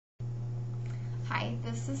Hi,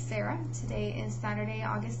 this is Sarah. Today is Saturday,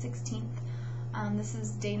 August 16th. This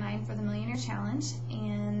is day 9 for the Millionaire Challenge,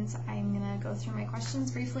 and I'm going to go through my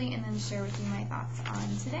questions briefly and then share with you my thoughts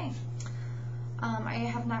on today. I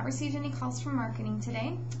have not received any calls from marketing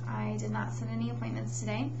today. I did not set any appointments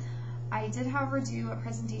today. I did, however, do a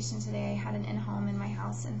presentation today. I had an in-home in my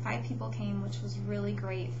house, and 5 people came, which was really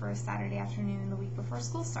great for a Saturday afternoon the week before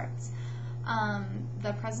school starts.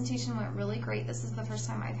 The presentation went really great. This is the first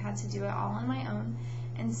time I've had to do it all on my own,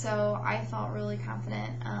 and so I felt really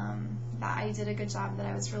confident that I did a good job, that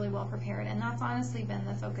I was really well prepared, and that's honestly been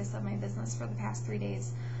the focus of my business for the past 3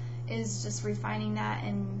 days, is just refining that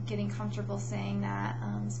and getting comfortable saying that,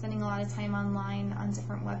 spending a lot of time online on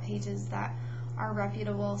different web pages that are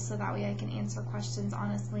reputable, so that way I can answer questions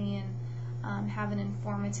honestly and have an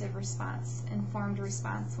informed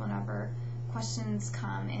response whenever questions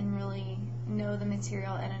come, and really know the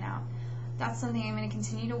material in and out. That's something I'm going to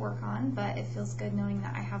continue to work on, but it feels good knowing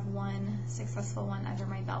that I have one successful one under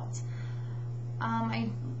my belt. I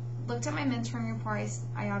looked at my mentoring report.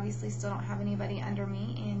 I obviously still don't have anybody under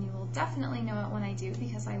me, and you will definitely know it when I do,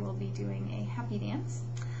 because I will be doing a happy dance.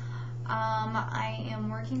 I am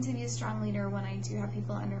working to be a strong leader when I do have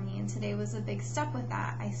people under me, and today was a big step with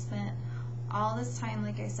that. I spent all this time,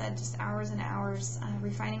 like I said, just hours and hours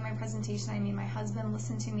refining my presentation. I made my husband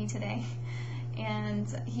listen to me today, and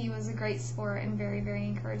he was a great sport and very, very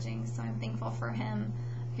encouraging, so I'm thankful for him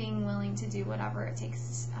being willing to do whatever it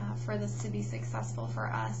takes for this to be successful for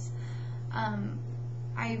us.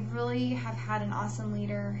 I really have had an awesome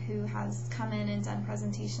leader who has come in and done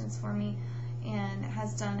presentations for me and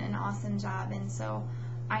has done an awesome job, and so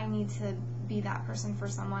I need to be that person for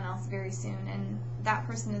someone else very soon, and that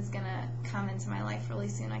person is going to come into my life really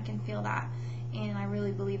soon. I can feel that, and I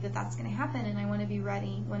really believe that that's going to happen, and I want to be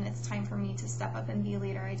ready when it's time for me to step up and be a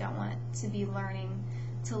leader. I don't want to be learning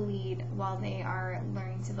to lead while they are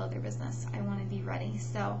learning to build their business. I want to be ready.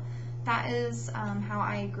 So that is how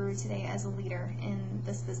I grew today as a leader in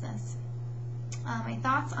this business. My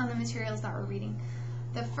thoughts on the materials that we're reading.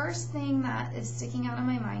 The first thing that is sticking out in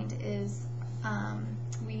my mind is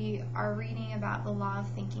we are reading about the law of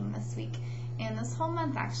thinking this week. And this whole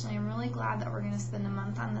month, actually, I'm really glad that we're going to spend a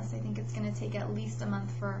month on this. I think it's going to take at least a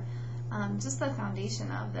month for just the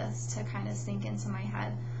foundation of this to kind of sink into my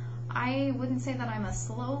head. I wouldn't say that I'm a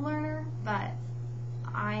slow learner, but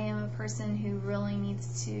I am a person who really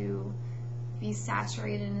needs to be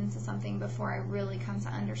saturated into something before I really come to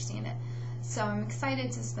understand it. So I'm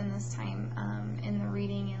excited to spend this time in the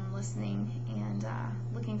reading and listening, and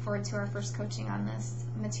looking forward to our first coaching on this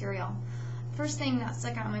material. First thing that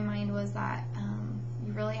stuck out in my mind was that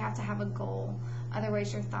you really have to have a goal,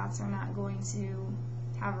 otherwise your thoughts are not going to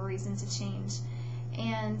have a reason to change.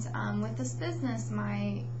 And with this business,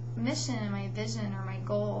 my mission and my vision, or my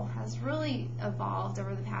goal, has really evolved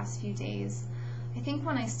over the past few days. I think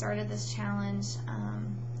when I started this challenge,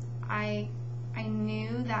 I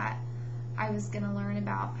knew that I was going to learn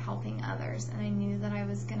about helping others, and I knew that I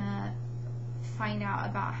was going to find out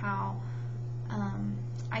about how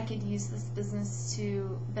I could use this business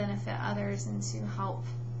to benefit others and to help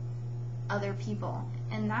other people,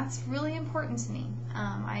 and that's really important to me.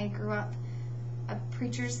 I grew up a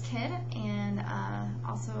preacher's kid and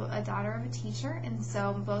also a daughter of a teacher, and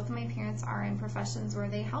so both of my parents are in professions where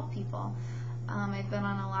they help people. I've been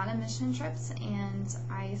on a lot of mission trips, and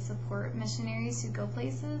I support missionaries who go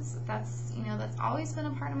places. That's always been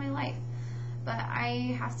a part of my life. But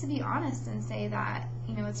I have to be honest and say that,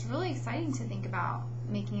 it's really exciting to think about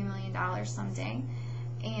making $1 million someday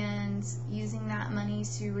and using that money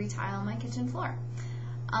to retile my kitchen floor.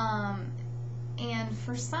 And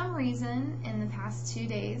for some reason, in the past 2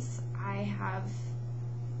 days, I have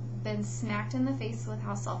been smacked in the face with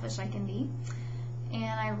how selfish I can be.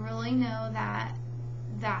 And I really know that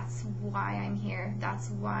that's why I'm here. That's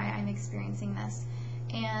why I'm experiencing this.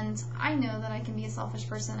 And I know that I can be a selfish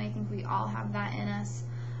person. I think we all have that in us.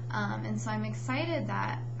 And so I'm excited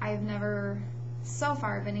that I've never so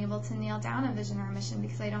far been able to nail down a vision or a mission,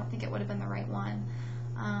 because I don't think it would have been the right one.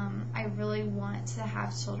 I really want to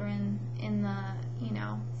have children in the,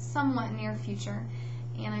 somewhat near future,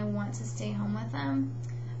 and I want to stay home with them.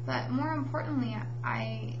 But more importantly,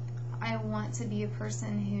 I want to be a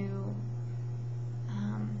person who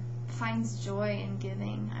finds joy in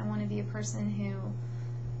giving. I want to be a person who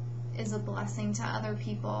is a blessing to other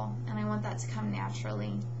people, and I want that to come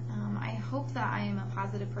naturally. I hope that I am a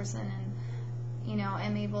positive person and,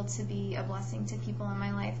 am able to be a blessing to people in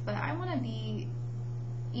my life, but I want to be,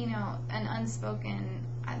 an unspoken,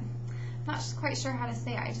 I'm not quite sure how to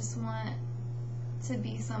say it, I just want to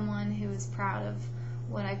be someone who is proud of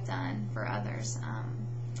what I've done for others.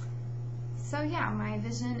 So yeah, my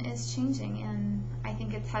vision is changing, and I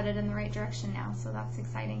think it's headed in the right direction now, so that's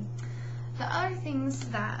exciting. The other things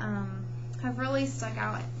that have really stuck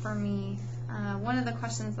out for me, one of the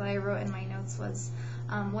questions that I wrote in my notes was,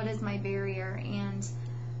 what is my barrier? And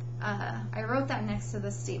I wrote that next to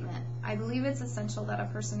this statement. I believe it's essential that a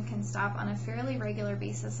person can stop on a fairly regular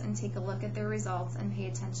basis and take a look at their results and pay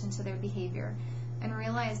attention to their behavior and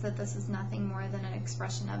realize that this is nothing more than an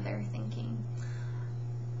expression of their thinking.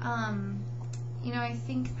 I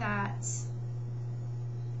think that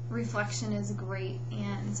reflection is great,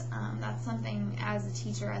 and that's something as a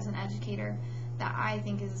teacher, as an educator, that I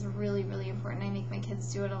think is really, really important. I make my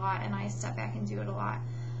kids do it a lot, and I step back and do it a lot.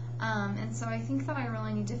 And so I think that I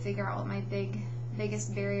really need to figure out what my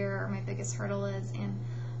biggest barrier or my biggest hurdle is,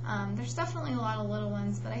 and there's definitely a lot of little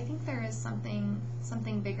ones, but I think there is something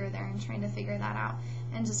bigger there, and trying to figure that out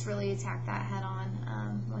and just really attack that head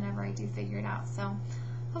on whenever I do figure it out. So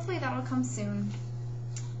hopefully that'll come soon.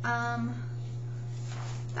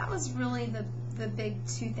 That was really the big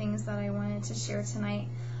two things that I wanted to share tonight.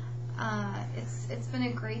 It's been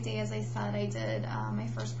a great day. As I said, I did my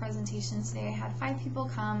first presentation today. I had 5 people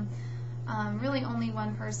come. Really only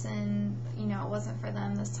one person, it wasn't for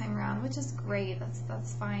them this time around, which is great.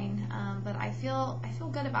 That's fine. But I feel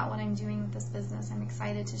good about what I'm doing with this business. I'm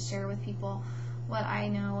excited to share with people what I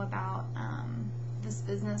know about this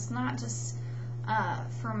business, not just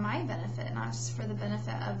for my benefit, not just for the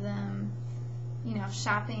benefit of them,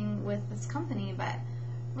 shopping with this company, but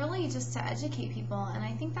really just to educate people, and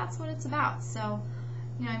I think that's what it's about. So,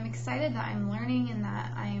 I'm excited that I'm learning and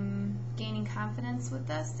that I'm gaining confidence with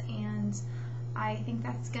this, and I think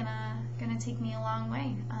that's gonna take me a long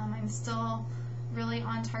way. I'm still really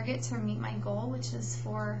on target to meet my goal, which is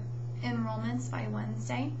for enrollments by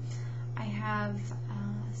Wednesday. I have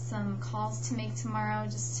some calls to make tomorrow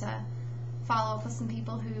just to follow up with some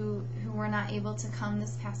people who were not able to come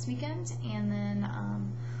this past weekend, and then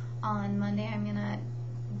on Monday I'm gonna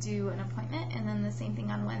do an appointment, and then the same thing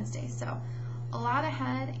on Wednesday. So a lot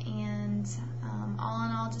ahead, and all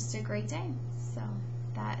in all, just a great day. So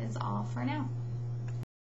that is all for now.